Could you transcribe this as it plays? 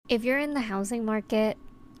If you're in the housing market,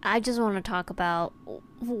 I just want to talk about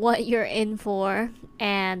what you're in for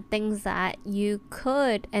and things that you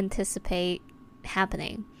could anticipate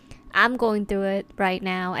happening. I'm going through it right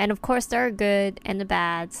now, and of course, there are good and the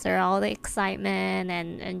bads. There are all the excitement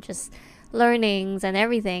and just learnings and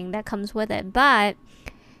everything that comes with it. But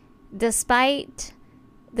despite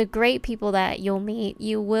the great people that you'll meet,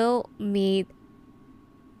 you will meet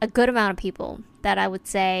a good amount of people that I would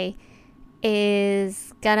say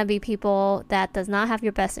is gonna be people that does not have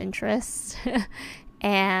your best interests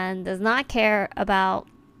and does not care about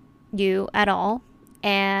you at all,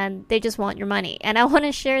 and they just want your money. And I want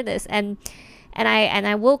to share this, and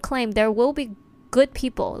I will claim there will be good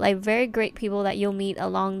people, like very great people that you'll meet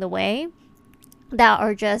along the way that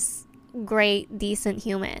are just great, decent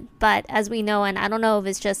human. But as we know, and I don't know if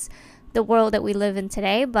it's just the world that we live in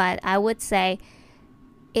today, but I would say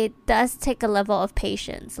it does take a level of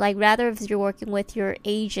patience. Like, rather if you're working with your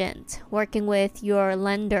agent, working with your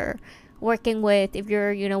lender, working with, if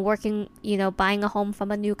you're, working, buying a home from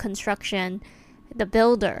a new construction, the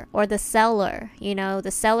builder or the seller, the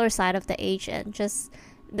seller side of the agent, just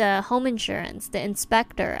the home insurance, the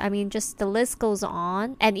inspector. I mean, just the list goes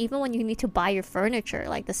on. And even when you need to buy your furniture,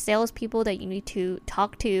 like the salespeople that you need to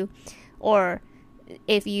talk to, or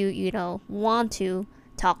if you want to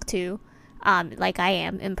talk to, like I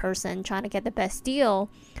am in person trying to get the best deal,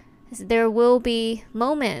 there will be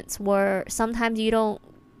moments where sometimes you don't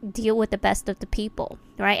deal with the best of the people,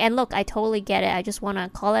 right? And look, I totally get it. I just want to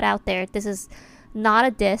call it out there. This is not a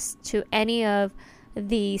diss to any of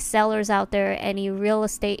the sellers out there, any real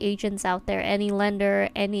estate agents out there, any lender,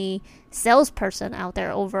 any salesperson out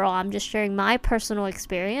there overall. I'm just sharing my personal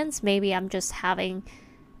experience. Maybe I'm just having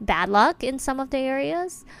bad luck in some of the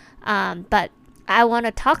areas. But I want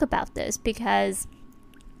to talk about this because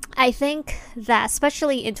I think that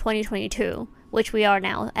especially in 2022, which we are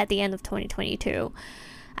now at the end of 2022,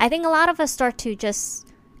 I think a lot of us start to just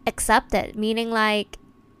accept it, meaning like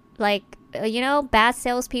bad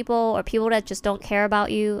salespeople or people that just don't care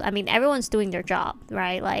about you. I mean, everyone's doing their job,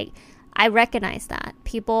 right? Like, I recognize that.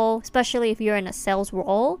 People, especially if you're in a sales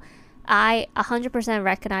role, I 100%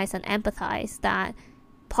 recognize and empathize that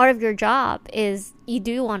part of your job is you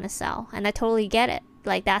do want to sell, and I totally get it.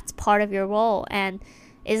 Like, that's part of your role, and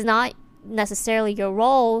it's not necessarily your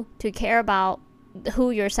role to care about who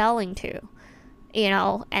you're selling to,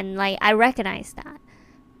 and like, I recognize that.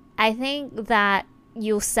 I think that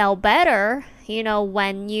you'll sell better,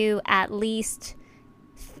 when you at least,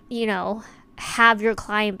 have your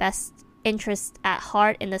client best interest at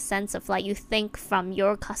heart, in the sense of like you think from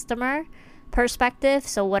your customer perspective,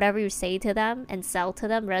 so whatever you say to them and sell to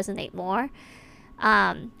them resonate more.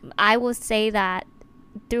 I will say that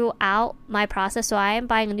throughout my process, so I am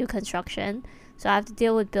buying a new construction, so I have to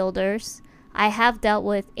deal with builders. I have dealt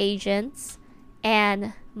with agents,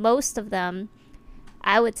 and most of them,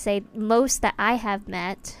 I would say most that I have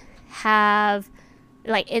met have,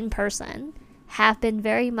 like in person, have been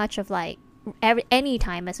very much of like, any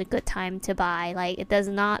time is a good time to buy. Like, it does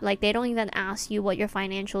not, like, they don't even ask you what your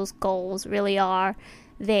financial goals really are.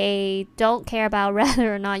 They don't care about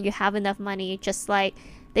whether or not you have enough money. Just like,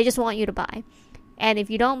 they just want you to buy. And if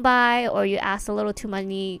you don't buy, or you ask a little too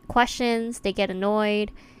many questions, they get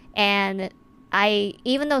annoyed. And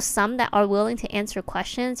even though some that are willing to answer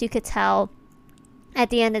questions, you could tell at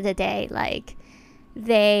the end of the day, like,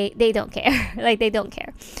 they don't care. Like, they don't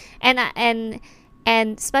care. And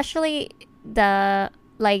especially the,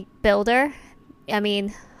 like, builder. I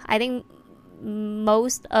mean, I think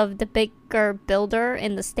most of the bigger builder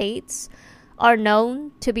in the States are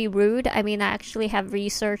known to be rude. I mean, I actually have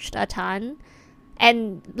researched a ton,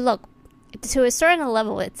 and look, to a certain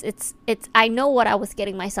level, it's I know what I was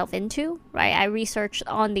getting myself into, right? I researched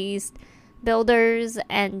on these builders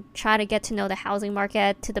and try to get to know the housing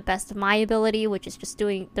market to the best of my ability, which is just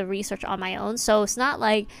doing the research on my own. So it's not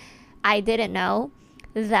like I didn't know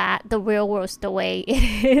that the real world is the way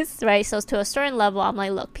it is, right? So to a certain level, I'm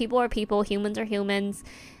like, look, people are people, humans are humans,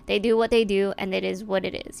 they do what they do, and it is what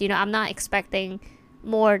it is. I'm not expecting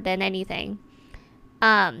more than anything.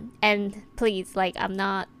 And please, like, I'm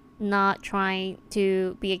not trying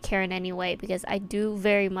to be a Karen anyway, because I do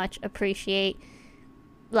very much appreciate,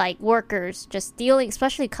 like, workers just dealing,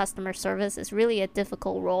 especially customer service is really a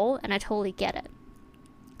difficult role, and I totally get it.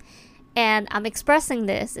 And I'm expressing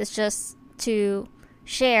this is just to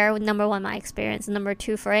share, number one, my experience, and number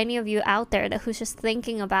two, for any of you out there who's just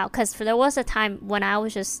thinking about, because there was a time when I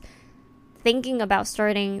was just thinking about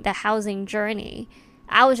starting the housing journey.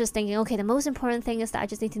 I was just thinking, okay, the most important thing is that I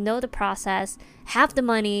just need to know the process, have the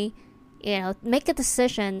money, make a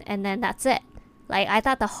decision, and then that's it. Like, I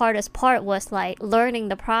thought the hardest part was like learning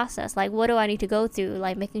the process. Like, what do I need to go through?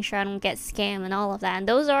 Like, making sure I don't get scammed and all of that. And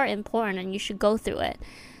those are important and you should go through it.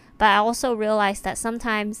 But I also realized that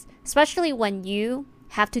sometimes, especially when you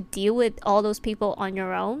have to deal with all those people on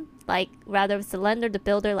your own, like rather it's the lender, the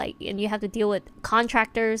builder, like, and you have to deal with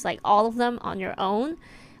contractors, like all of them on your own.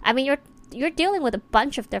 I mean, you're dealing with a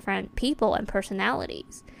bunch of different people and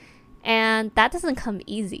personalities. And that doesn't come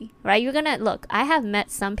easy, right? You're gonna look, I have met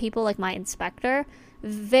some people like my inspector,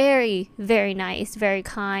 very, very nice, very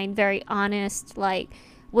kind, very honest, like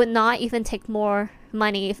would not even take more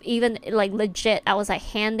money. If even like legit, I was like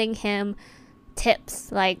handing him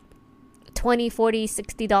tips, like $20, $40,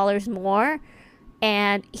 $60 more.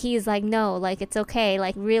 And he's like, no, like, it's okay.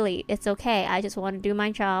 Like, really, it's okay. I just want to do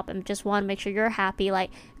my job and just want to make sure you're happy.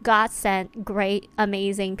 Like, God sent great,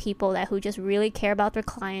 amazing people who just really care about their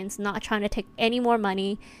clients, not trying to take any more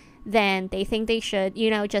money than they think they should.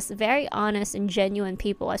 You know, just very honest and genuine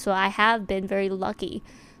people. So I have been very lucky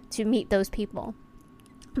to meet those people.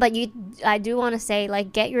 But I do want to say,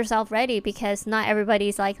 like, get yourself ready because not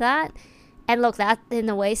everybody's like that. And look, that in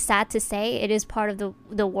a way, sad to say, it is part of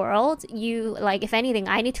the world. You, like, if anything,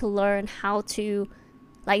 I need to learn how to,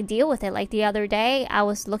 like, deal with it. Like, the other day, I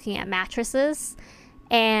was looking at mattresses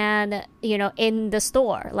and, you know, in the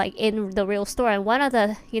store, like, in the real store. And one of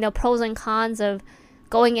the, you know, pros and cons of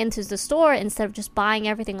going into the store instead of just buying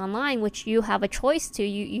everything online, which you have a choice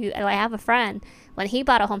to. I have a friend, when he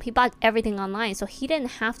bought a home, he bought everything online. So he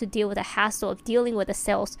didn't have to deal with the hassle of dealing with a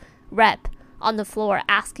sales rep on the floor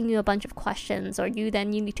asking you a bunch of questions, or you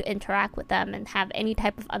need to interact with them and have any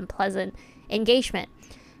type of unpleasant engagement.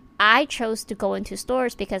 I chose to go into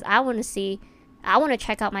stores because I want to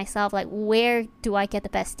check out myself, like, where do I get the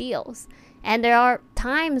best deals? And there are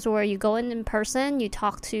times where you go in person, you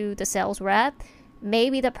talk to the sales rep,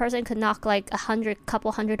 maybe the person could knock like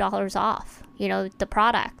couple $100 off, you know, the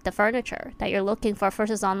product, the furniture that you're looking for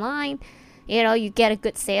versus online. You know, you get a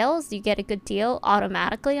good sales, you get a good deal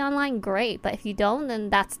automatically online, great. But if you don't, then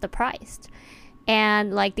that's the price.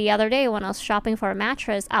 And like the other day when I was shopping for a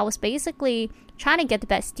mattress, I was basically trying to get the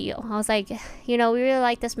best deal. I was like, you know, we really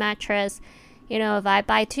like this mattress. You know, if I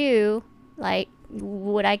buy two, like,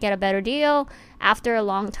 would I get a better deal? After a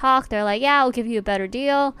long talk, they're like, yeah, I'll give you a better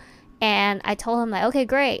deal. And I told him, like, okay,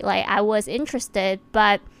 great. Like, I was interested,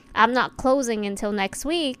 but I'm not closing until next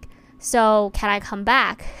week. So can I come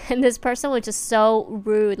back? And this person was just so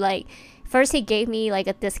rude. Like, first he gave me like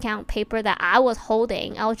a discount paper that I was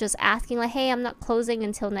holding. I was just asking, like, hey, I'm not closing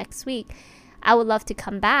until next week. I would love to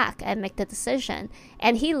come back and make the decision.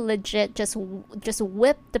 And he legit just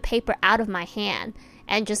whipped the paper out of my hand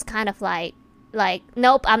and just kind of like,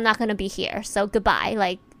 nope, I'm not going to be here. So goodbye.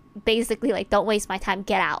 Like, basically, like, don't waste my time.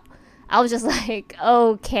 Get out. I was just like,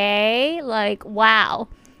 okay, like, wow.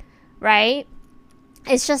 Right?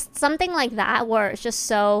 It's just something like that where it's just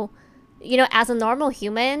so, you know, as a normal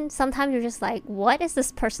human, sometimes you're just like, what is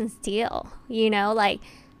this person's deal? You know, like,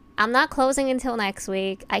 I'm not closing until next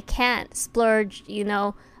week. I can't splurge, you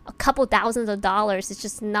know, a couple thousands of dollars. It's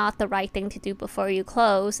just not the right thing to do before you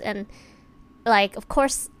close. And like, of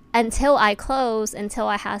course, until I close, until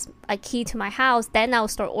I have a key to my house, then I'll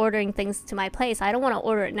start ordering things to my place. I don't want to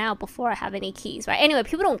order it now before I have any keys, right? Anyway,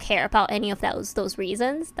 people don't care about any of those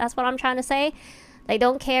reasons. That's what I'm trying to say. They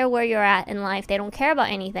don't care where you're at in life. They don't care about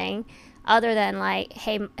anything other than like,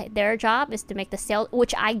 hey, their job is to make the sale,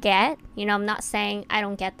 which I get. You know, I'm not saying I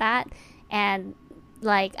don't get that. And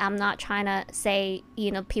like, I'm not trying to say,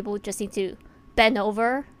 you know, people just need to bend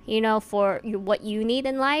over, you know, for what you need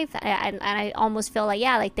in life. And I almost feel like,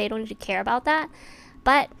 yeah, like they don't need to care about that.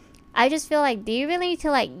 But I just feel like, do you really need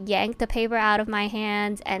to like yank the paper out of my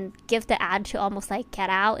hands and give the ad to almost like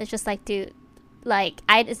get out? It's just like, dude, like,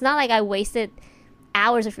 it's not like I wasted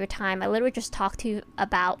hours of your time. I literally just talked to you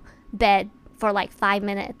about bed for like 5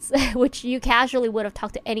 minutes, which you casually would have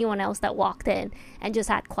talked to anyone else that walked in and just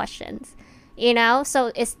had questions, you know?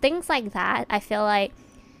 So it's things like that. I feel like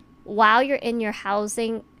while you're in your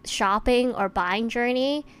housing, shopping, or buying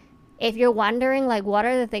journey, if you're wondering like what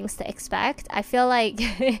are the things to expect, I feel like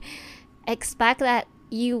expect that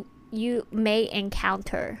you may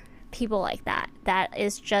encounter people like that. That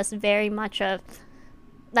is just very much of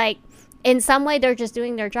like, in some way, they're just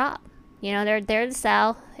doing their job. You know, they're there to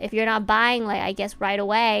sell. If you're not buying, like, I guess right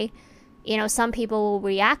away, you know, some people will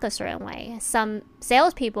react a certain way. Some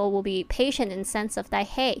salespeople will be patient in the sense of that,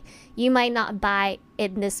 hey, you might not buy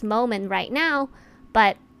in this moment right now,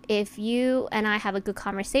 but if you and I have a good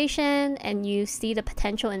conversation and you see the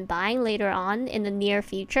potential in buying later on in the near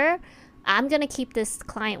future, I'm going to keep this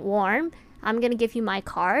client warm. I'm going to give you my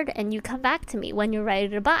card and you come back to me when you're ready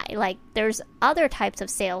to buy. Like, there's other types of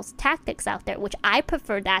sales tactics out there, which I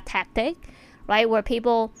prefer that tactic, right? Where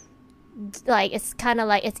people, like, it's kind of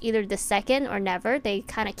like it's either the second or never. They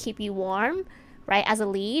kind of keep you warm, right, as a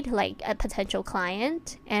lead, like a potential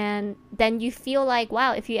client. And then you feel like,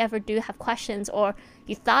 wow, if you ever do have questions or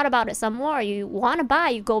you thought about it some more, you want to buy,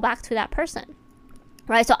 you go back to that person,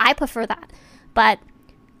 right? So I prefer that. But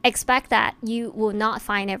expect that you will not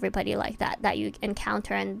find everybody like that you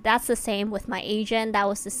encounter. And that's the same with my agent. That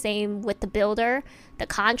was the same with the builder, the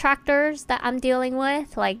contractors that I'm dealing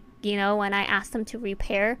with. Like, you know, when I asked them to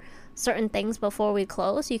repair certain things before we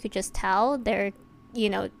close, you could just tell they're, you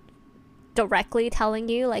know, directly telling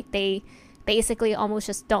you, like, they basically almost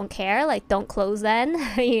just don't care, like, don't close then.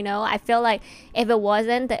 You know, I feel like if it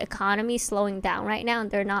wasn't the economy slowing down right now and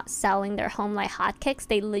they're not selling their home like hotcakes,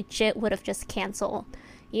 they legit would have just canceled,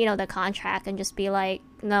 you know, the contract and just be like,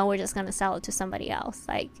 no, we're just gonna sell it to somebody else.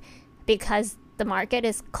 Like, because the market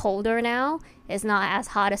is colder now, it's not as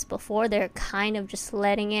hot as before, they're kind of just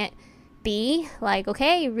letting it be. Like,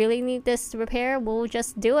 okay, you really need this repair, we'll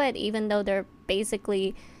just do it, even though they're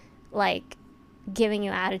basically like giving you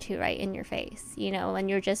attitude right in your face, you know, and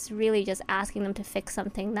you're just really just asking them to fix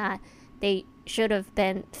something that they should have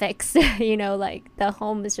been fixed. You know, like, the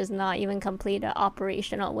home is just not even complete or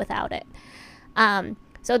operational without it.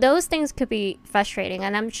 So those things could be frustrating,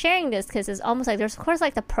 and I'm sharing this because it's almost like there's, of course,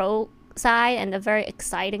 like the pro side and the very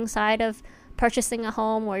exciting side of purchasing a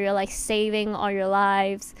home where you're like saving all your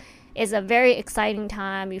lives. Is a very exciting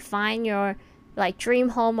time. You find your like dream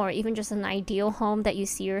home or even just an ideal home that you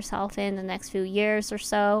see yourself in the next few years or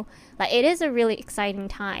so. Like, it is a really exciting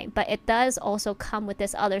time, but it does also come with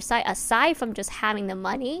this other side, aside from just having the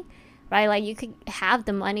money, right? Like, you could have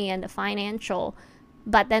the money and the financial,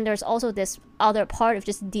 but then there's also this other part of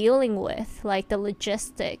just dealing with like the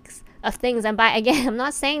logistics of things. And by, again, I'm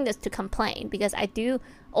not saying this to complain, because I do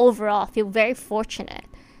overall feel very fortunate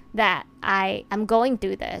that I am going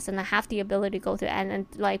through this and I have the ability to go through it. And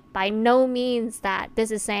like, by no means that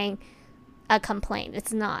this is saying a complaint.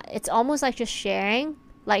 It's not. It's almost like just sharing,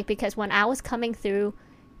 like, because when I was coming through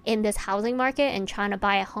in this housing market and trying to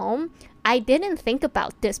buy a home, I didn't think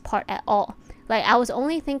about this part at all. Like, I was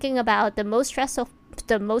only thinking about the most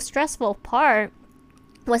stressful part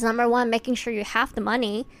was, number one, making sure you have the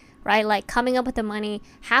money, right? Like, coming up with the money,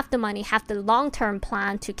 have the long-term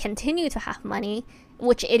plan to continue to have money,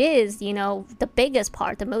 which it is, you know, the biggest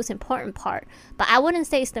part, the most important part. But I wouldn't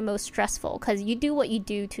say it's the most stressful, because you do what you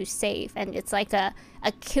do to save, and it's like a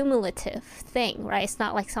cumulative thing, right? It's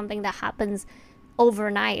not like something that happens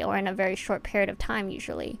overnight or in a very short period of time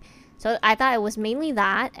usually. So I thought it was mainly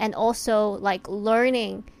that, and also like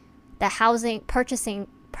learning the housing purchasing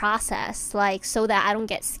process, like, so that I don't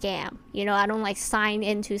get scammed, you know, I don't like sign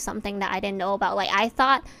into something that I didn't know about. Like, I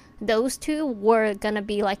thought those two were gonna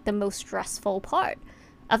be like the most stressful part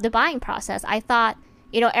of the buying process. I thought,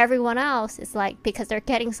 you know, everyone else is like, because they're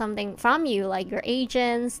getting something from you, like your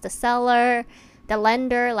agents, the seller, the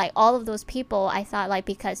lender, like all of those people, I thought, like,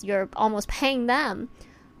 because you're almost paying them,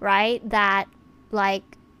 right, that like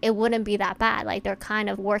it wouldn't be that bad, like they're kind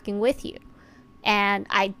of working with you. And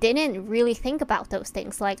I didn't really think about those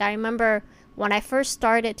things. Like, I remember when I first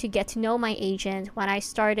started to get to know my agent, when I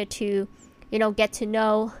started to, you know, get to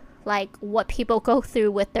know like what people go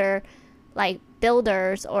through with their like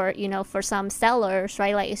builders, or, you know, for some sellers,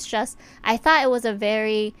 right? Like, it's just, I thought it was a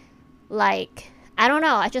very, like, I don't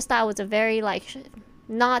know, I just thought it was a very like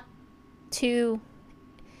not too,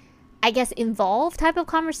 I guess, involved type of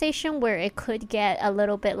conversation, where it could get a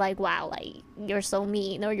little bit like, wow, like, you're so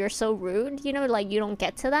mean or you're so rude, you know, like, you don't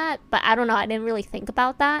get to that. But I don't know, I didn't really think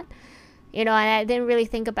about that, you know, and I didn't really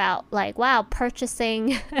think about like, wow,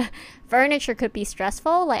 purchasing furniture could be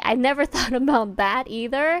stressful. Like, I never thought about that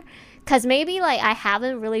either, because maybe like I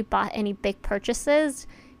haven't really bought any big purchases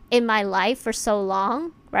in my life for so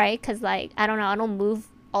long, right? Because like, I don't know, I don't move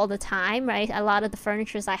all the time, right? A lot of the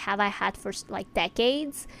furnitures I had for like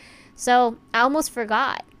decades. So I almost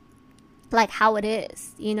forgot like how it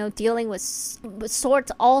is, you know, dealing with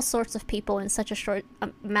all sorts of people in such a short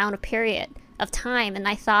amount of period of time. And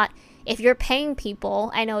I thought, if you're paying people,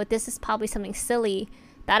 I know this is probably something silly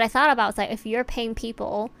that I thought about. It's like, if you're paying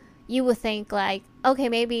people, you would think like, okay,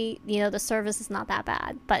 maybe, you know, the service is not that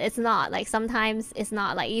bad, but it's not. Like, sometimes it's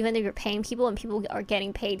not. Like, even if you're paying people and people are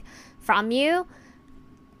getting paid from you,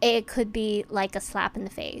 it could be like a slap in the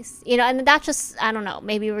face, you know. And that's just, I don't know,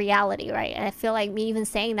 maybe reality, right? And I feel like me even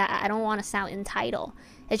saying that, I don't want to sound entitled.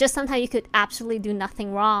 It's just sometimes you could absolutely do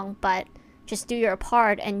nothing wrong, but just do your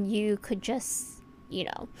part, and you could just, you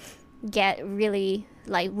know, get really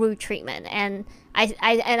like rude treatment. And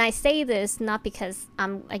I say this not because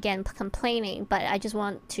I'm again complaining, but I just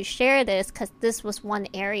want to share this because this was one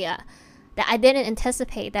area that I didn't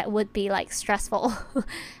anticipate that would be like stressful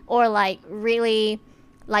or like really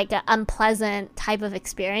like an unpleasant type of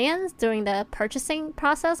experience during the purchasing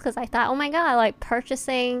process, because I thought, oh my god, like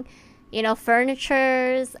purchasing,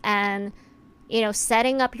 furnitures and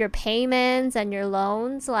setting up your payments and your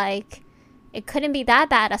loans, like it couldn't be that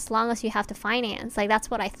bad as long as you have to finance. Like that's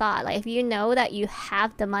what I thought. Like if you know that you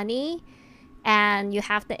have the money and you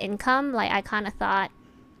have the income, like I kind of thought,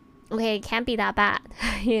 okay, it can't be that bad,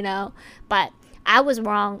 but I was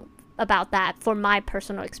wrong about that for my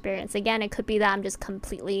personal experience. Again, it could be that I'm just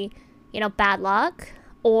completely, bad luck,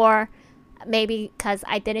 or maybe because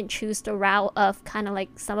I didn't choose the route of kind of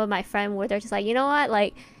like some of my friends where they're just like, you know what,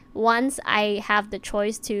 like once I have the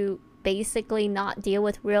choice to basically not deal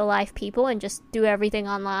with real life people and just do everything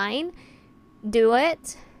online, do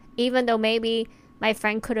it, even though maybe my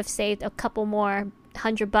friend could have saved a couple more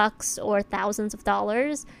 $100 or thousands of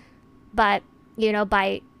dollars, but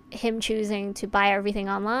by him choosing to buy everything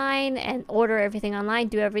online and order everything online,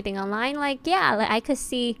 do everything online, like yeah, like I could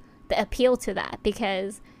see the appeal to that,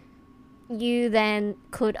 because you then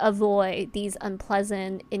could avoid these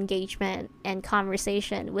unpleasant engagement and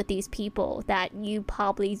conversation with these people that you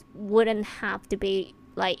probably wouldn't have to be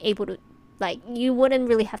like able to, like you wouldn't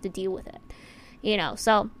really have to deal with it,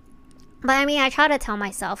 so. But I mean, I try to tell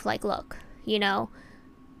myself like, look,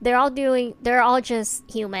 they're all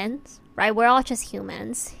just humans, right? We're all just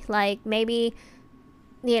humans. Like maybe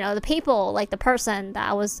the people, like the person that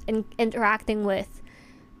I was interacting with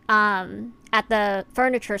at the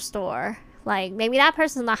furniture store, like maybe that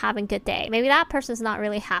person's not having a good day. Maybe that person's not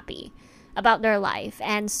really happy about their life,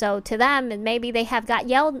 and so to them, and maybe they have got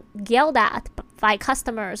yelled at by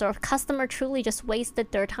customers, or customer truly just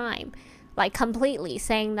wasted their time like completely,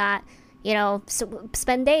 saying that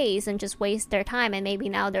spend days and just waste their time, and maybe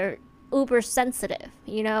now they're uber sensitive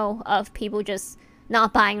of people just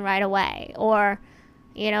not buying right away. Or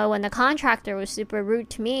when the contractor was super rude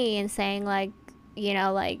to me and saying like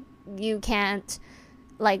like you can't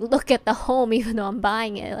like look at the home even though I'm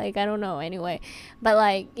buying it, like I don't know, anyway, but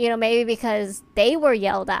like maybe because they were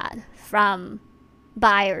yelled at from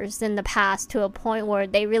buyers in the past to a point where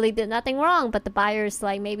they really did nothing wrong, but the buyers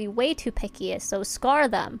like maybe way too picky, so scar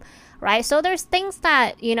them, right? So there's things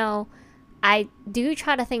that I do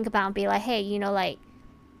try to think about and be like, hey, like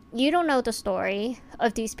you don't know the story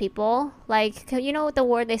of these people, like the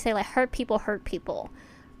word they say, like hurt people,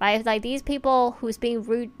 right? Like these people who's being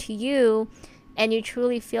rude to you, and you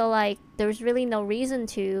truly feel like there's really no reason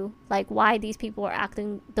to, like why these people are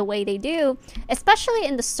acting the way they do, especially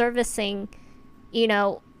in the servicing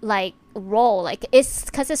like role. Like it's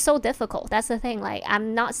because it's so difficult. That's the thing. Like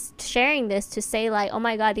I'm not sharing this to say like, oh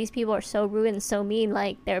my god, these people are so rude and so mean,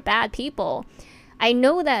 like they're bad people. I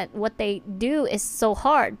know that what they do is so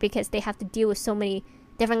hard because they have to deal with so many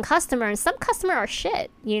different customers. Some customers are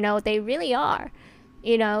shit, they really are,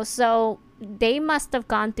 so they must have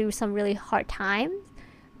gone through some really hard times,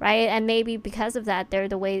 right? And maybe because of that, they're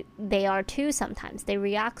the way they are too. Sometimes they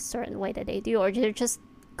react a certain way that they do, or they're just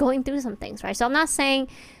going through some things, right? So I'm not saying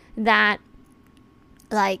that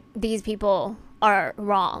like these people are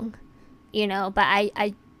wrong, but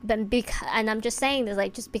and I'm just saying this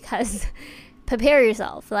like just because prepare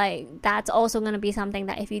yourself. Like that's also going to be something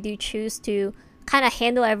that if you do choose to kind of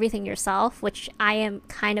handle everything yourself, which I am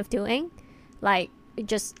kind of doing, like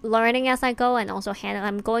just learning as I go, and also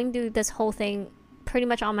I'm going through this whole thing pretty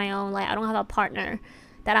much on my own. Like I don't have a partner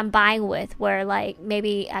that I'm buying with, where like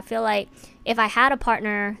maybe I feel like if I had a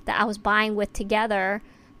partner that I was buying with together,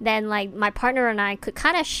 then like my partner and I could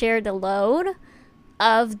kind of share the load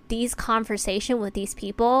of these conversations with these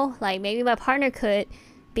people. Like maybe my partner could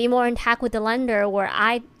be more in touch with the lender, where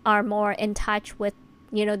I are more in touch with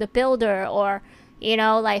the builder, or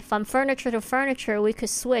like from furniture to furniture we could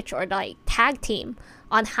switch or like tag team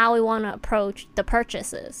on how we want to approach the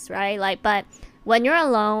purchases, right? Like, but when you're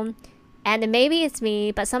alone, and maybe it's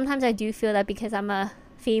me, but sometimes I do feel that because I'm a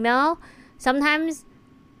female, sometimes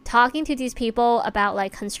talking to these people about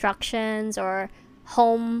like constructions or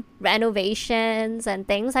home renovations and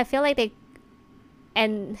things, I feel like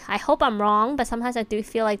and I hope I'm wrong, but sometimes I do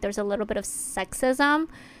feel like there's a little bit of sexism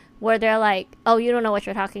where they're like, oh, you don't know what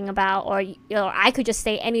you're talking about, or I could just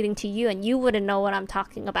say anything to you and you wouldn't know what I'm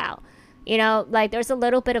talking about. Like there's a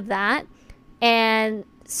little bit of that. And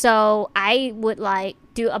so I would like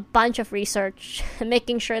do a bunch of research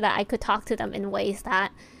making sure that I could talk to them in ways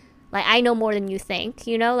that like I know more than you think,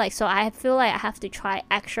 like, so I feel like I have to try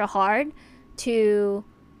extra hard to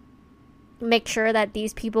make sure that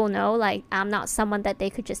these people know, like, I'm not someone that they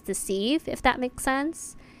could just deceive, if that makes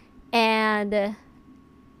sense. And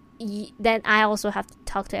then I also have to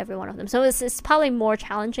talk to every one of them. So it's probably more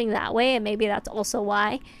challenging that way, and maybe that's also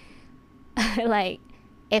why like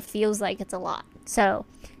it feels like it's a lot. So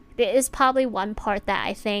there is probably one part that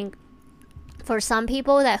I think for some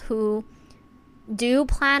people that who do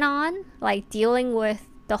plan on like dealing with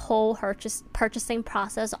the whole purchasing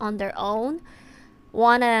process on their own,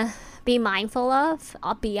 want to be mindful of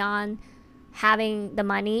beyond having the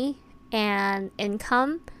money and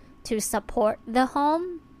income to support the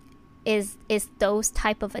home is those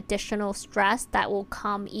type of additional stress that will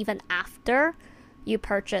come even after you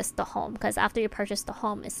purchase the home. Because after you purchase the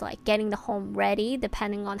home, it's like getting the home ready,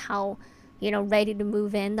 depending on how, you know, ready to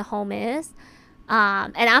move in the home is.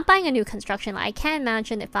 And I'm buying a new construction. Like, I can't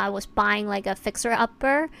imagine if I was buying like a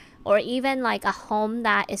fixer-upper or even like a home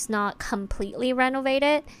that is not completely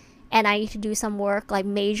renovated and I need to do some work, like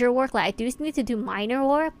major work. Like, I do need to do minor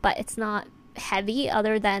work, but it's not heavy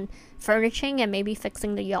other than furnishing and maybe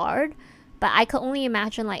fixing the yard. But I could only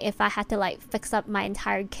imagine like if I had to like fix up my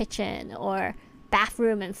entire kitchen or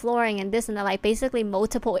bathroom and flooring and this and that, like basically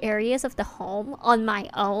multiple areas of the home on my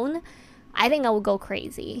own, I think I would go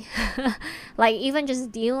crazy. Like, even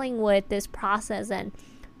just dealing with this process and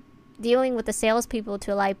dealing with the salespeople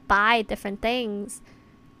to like buy different things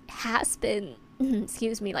has been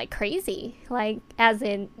excuse me, like crazy, like as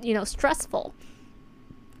in, you know, stressful.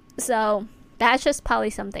 So that's just probably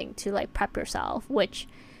something to like prep yourself, which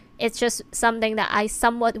it's just something that I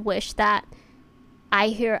somewhat wish that I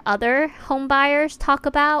hear other home buyers talk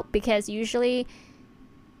about, because usually,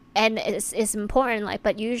 and it's important, like,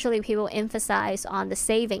 but usually people emphasize on the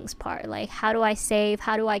savings part. Like, how do I save?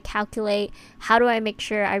 How do I calculate? How do I make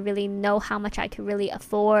sure I really know how much I could really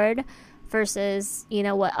afford versus, you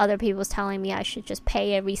know, what other people's telling me I should just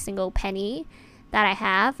pay every single penny that I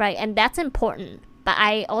have, right? And that's important. But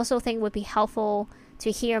I also think would be helpful to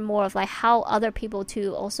hear more of like how other people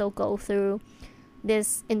too also go through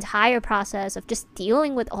this entire process of just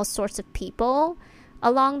dealing with all sorts of people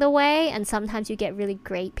along the way. And sometimes you get really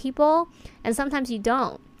great people and sometimes you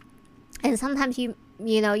don't. And sometimes you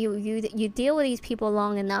deal with these people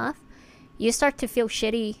long enough, you start to feel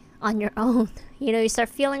shitty on your own. You know, you start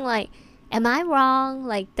feeling like, am I wrong?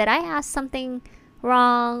 Like, did I ask something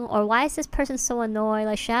wrong? Or why is this person so annoyed?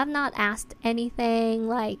 Like, should I have not asked anything?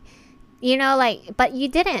 Like, you know, like, but you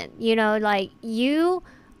didn't, you know, like, you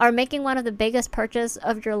are making one of the biggest purchases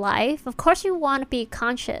of your life. Of course you want to be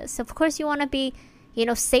conscious. Of course you want to be, you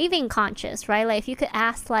know, saving conscious, right? Like, if you could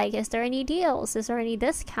ask, like, is there any deals? Is there any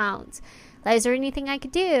discounts? Like, is there anything I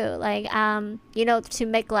could do? Like, you know, to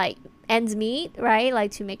make, like, ends meet, right?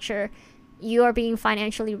 Like, to make sure you are being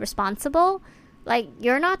financially responsible. Like,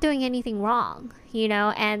 you're not doing anything wrong, you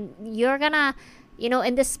know, and you're gonna, you know,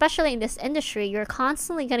 in this, especially in this industry, you're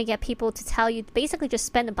constantly gonna get people to tell you basically just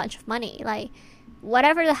spend a bunch of money. Like,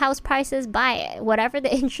 whatever the house price is, buy it. Whatever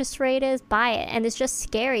the interest rate is, buy it. And it's just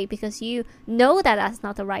scary because you know that that's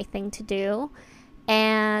not the right thing to do.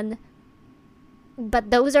 But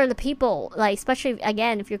those are the people, like, especially,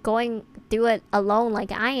 again, if you're going through it alone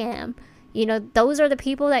like I am, you know, those are the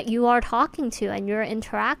people that you are talking to and you're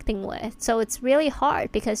interacting with. So it's really hard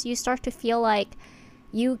because you start to feel like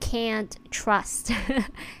you can't trust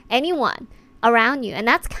anyone around you. And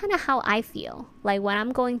that's kind of how I feel. Like, when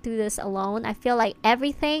I'm going through this alone, I feel like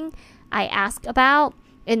everything I ask about,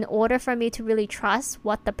 in order for me to really trust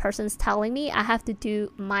what the person's telling me, I have to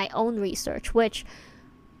do my own research, which,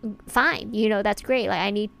 fine, you know, that's great.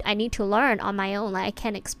 Like, I need to learn on my own. Like, I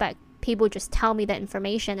can't expect people just tell me the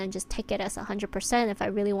information and just take it as 100% if I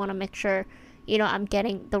really want to make sure, you know, I'm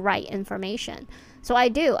getting the right information. So I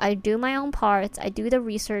do my own parts, I do the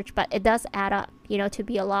research, but it does add up, you know, to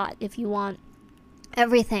be a lot if you want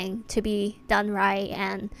everything to be done right.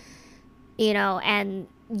 And, you know, and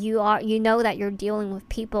you know that you're dealing with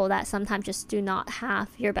people that sometimes just do not have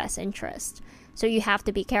your best interest. So you have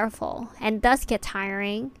to be careful, and it does get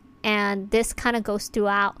tiring, and this kind of goes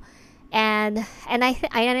throughout. And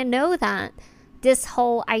I know that this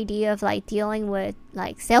whole idea of like dealing with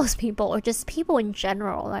like salespeople or just people in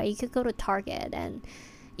general, like, you could go to Target and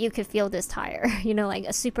you could feel this tire, you know, like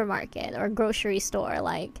a supermarket or a grocery store.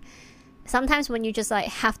 Like, sometimes when you just like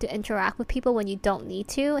have to interact with people when you don't need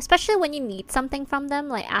to, especially when you need something from them,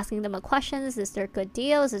 like asking them a question, is there good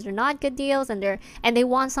deals, is there not good deals, and they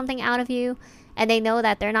want something out of you, and they know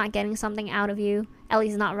that they're not getting something out of you, at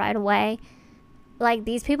least not right away. Like,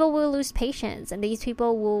 these people will lose patience, and these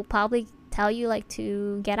people will probably tell you like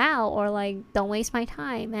to get out, or like, don't waste my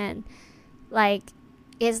time. And like,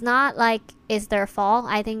 it's not like it's their fault.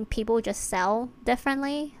 I think people just sell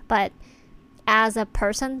differently, but as a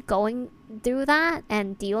person going through that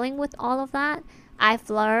and dealing with all of that, I've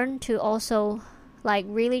learned to also like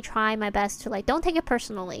really try my best to like don't take it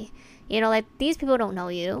personally. Like these people don't know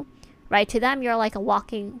you, right? To them, you're like a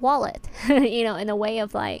walking wallet, in a way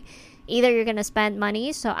of like either you're gonna spend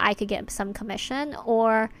money so I could get some commission,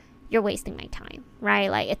 or you're wasting my time, right?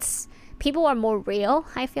 Like it's people are more real,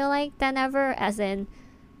 I feel like, than ever, as in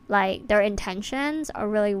like their intentions are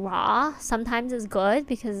really raw. Sometimes it's good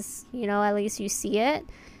because at least you see it,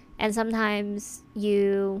 and sometimes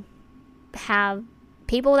you have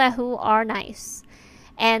people who are nice.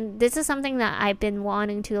 And this is something that I've been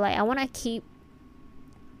wanting to like I want to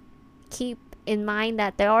keep in mind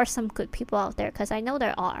that there are some good people out there, because I know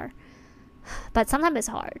there are, but sometimes it's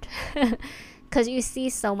hard because you see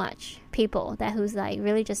so much people who's like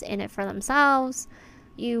really just in it for themselves.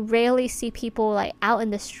 You rarely see people like out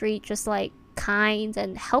in the street just like kind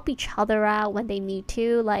and help each other out when they need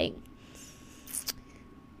to. Like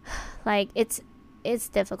it's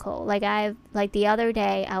difficult. Like the other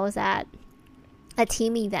day I was at a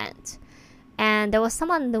team event and there was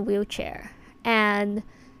someone in the wheelchair, and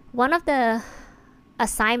one of the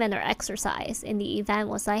assignment or exercise in the event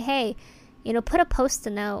was like, hey, put a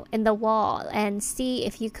post-it note in the wall and see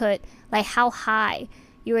if you could, like, how high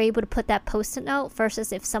you were able to put that post-it note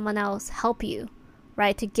versus if someone else help you,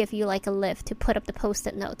 right, to give you like a lift to put up the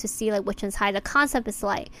post-it note to see like which is high. The concept is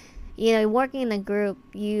like, working in a group,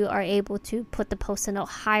 you are able to put the post-it note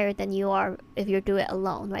higher than you are if you do it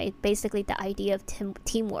alone, right? Basically the idea of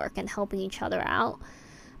teamwork and helping each other out.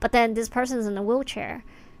 But then this person's in a wheelchair,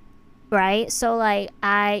 right? So like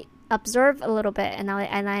I observed a little bit, and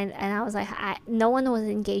I was like, no one was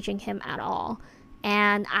engaging him at all.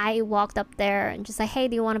 And I walked up there and just like, hey,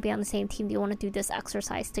 do you want to be on the same team? Do you want to do this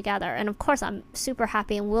exercise together? And of course I'm super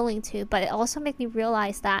happy and willing to, but it also made me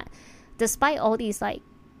realize that despite all these like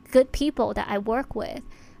good people that I work with,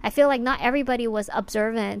 I feel like not everybody was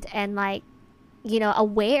observant and like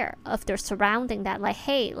aware of their surrounding, that like,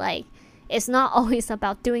 hey, like it's not always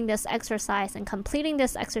about doing this exercise and completing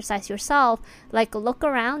this exercise yourself. Like look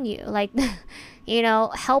around you, like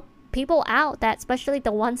help people out, that especially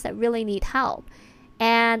the ones that really need help.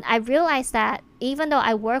 And I realized that even though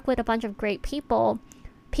I work with a bunch of great people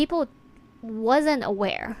wasn't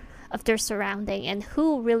aware of their surrounding and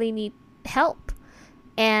who really need help,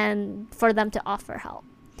 and for them to offer help.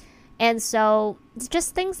 And so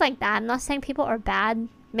just things like that. I'm not saying people are bad,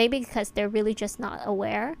 maybe because they're really just not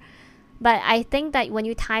aware. But I think that when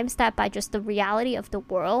you times that by just the reality of the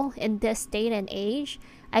world in this day and age,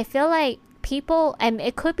 I feel like people, and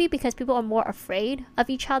it could be because people are more afraid of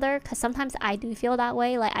each other, because sometimes I do feel that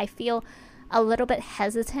way. Like I feel a little bit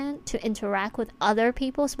hesitant to interact with other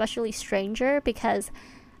people, especially stranger, because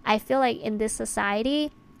I feel like in this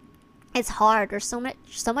society it's hard. There's so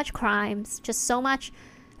much crimes, just so much.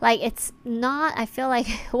 Like it's not, I feel like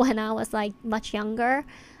when I was like much younger,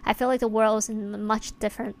 I feel like the world was in a much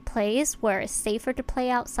different place where it's safer to play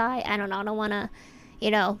outside. I don't know, I don't want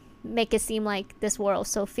to make it seem like this world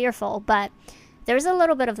is so fearful, but there's a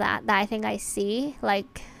little bit of that I think I see,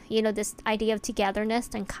 like this idea of togetherness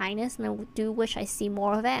and kindness, and I do wish I see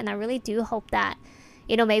more of it. And I really do hope that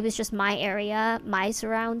maybe it's just my area, my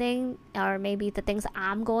surrounding, or maybe the things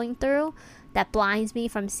I'm going through that blinds me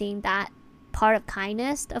from seeing that part of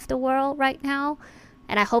kindness of the world right now.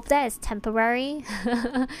 And I hope that it's temporary.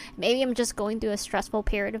 Maybe I'm just going through a stressful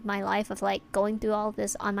period of my life of like going through all of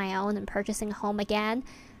this on my own and purchasing a home again.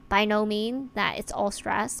 By no means that it's all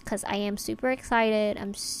stress, because I am super excited.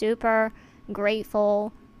 I'm super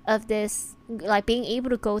grateful of this, like being able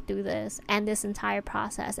to go through this and this entire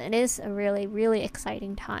process. It is a really, really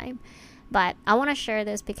exciting time. But I want to share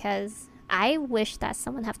this because I wish that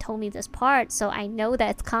someone have told me this part, so I know that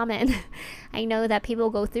it's common. I know that people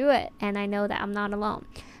go through it, and I know that I'm not alone.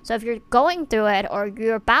 So if you're going through it, or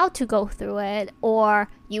you're about to go through it, or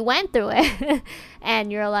you went through it,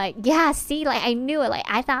 and you're like, yeah, see, like I knew it. Like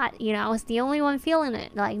I thought, I was the only one feeling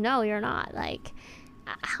it. Like, no, you're not. Like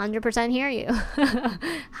 100% hear you.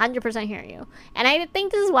 100% hear you. And I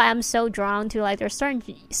think this is why I'm so drawn to, like, there's certain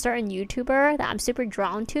YouTuber that I'm super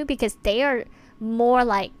drawn to, because they are more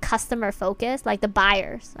like customer focused, like the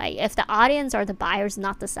buyers. Like if the audience are the buyers,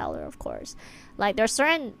 not the seller, of course. Like there's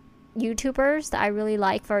certain YouTubers that I really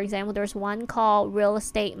like. For example, there's one called Real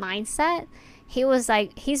Estate Mindset.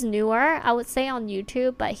 He's newer, I would say, on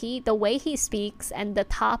YouTube, but the way he speaks and the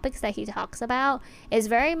topics that he talks about is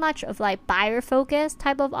very much of like buyer focused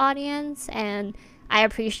type of audience, and I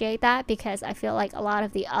appreciate that, because I feel like a lot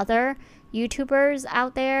of the other YouTubers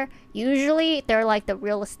out there, usually they're like the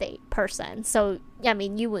real estate person. So I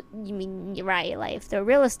mean, you're right, like if they're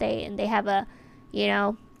real estate and they have a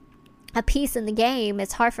a piece in the game,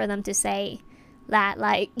 it's hard for them to say that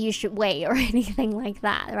like you should wait or anything like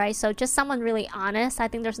that, right? So just someone really honest. I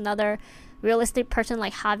think there's another real estate person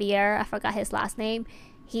like Javier, I forgot his last name.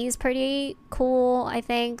 He's pretty cool, I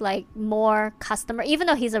think, like more customer, even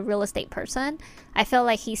though he's a real estate person, I feel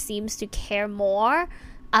like he seems to care more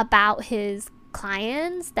about his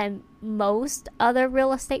clients than most other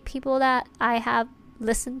real estate people that I have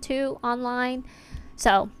listened to online.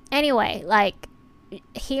 So anyway, like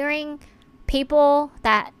hearing people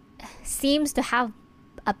that seems to have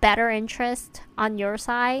a better interest on your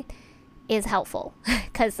side is helpful,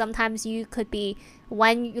 because sometimes you could be,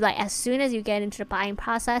 when you like, as soon as you get into the buying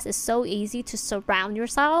process, it's so easy to surround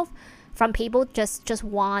yourself from people just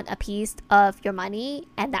want a piece of your money,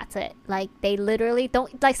 and that's it. Like they literally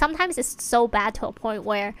don't, like sometimes it's so bad to a point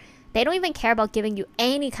where they don't even care about giving you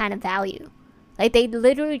any kind of value. Like they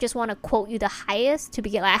literally just want to quote you the highest to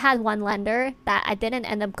begin. Like I had one lender that I didn't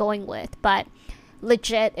end up going with, but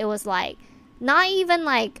legit it was like not even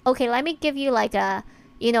like, okay, let me give you like a,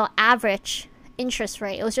 you know, average interest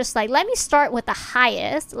rate. It was just like, let me start with the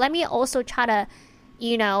highest, let me also try to,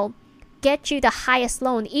 you know, get you the highest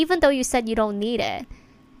loan even though you said you don't need it,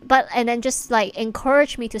 but and then just like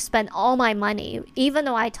encourage me to spend all my money even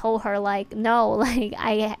though I told her like, no, like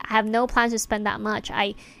I have no plans to spend that much,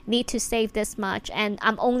 I need to save this much and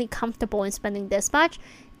I'm only comfortable in spending this much.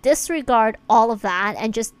 Disregard all of that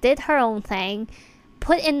and just did her own thing,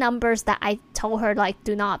 put in numbers that I told her like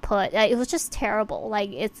do not put. It was just terrible.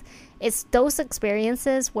 Like it's those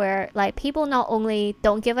experiences where like people not only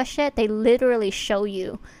don't give a shit, they literally show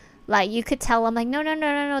you. Like you could tell them like, no,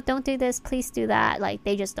 don't do this, please do that. Like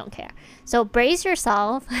they just don't care. So brace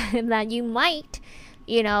yourself that you might,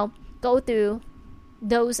 you know, go through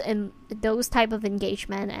those type of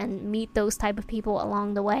engagement and meet those type of people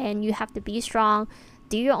along the way, and you have to be strong,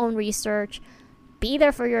 do your own research, be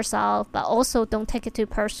there for yourself, but also don't take it too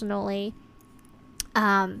personally,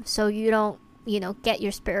 so you don't, you know, get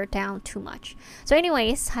your spirit down too much. So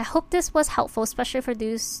anyways, I hope this was helpful, especially for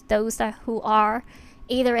those that who are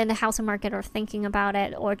either in the housing market or thinking about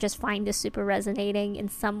it, or just find this super resonating in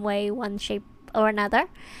some way, one shape or another.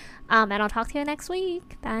 And I'll talk to you next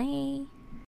week. Bye.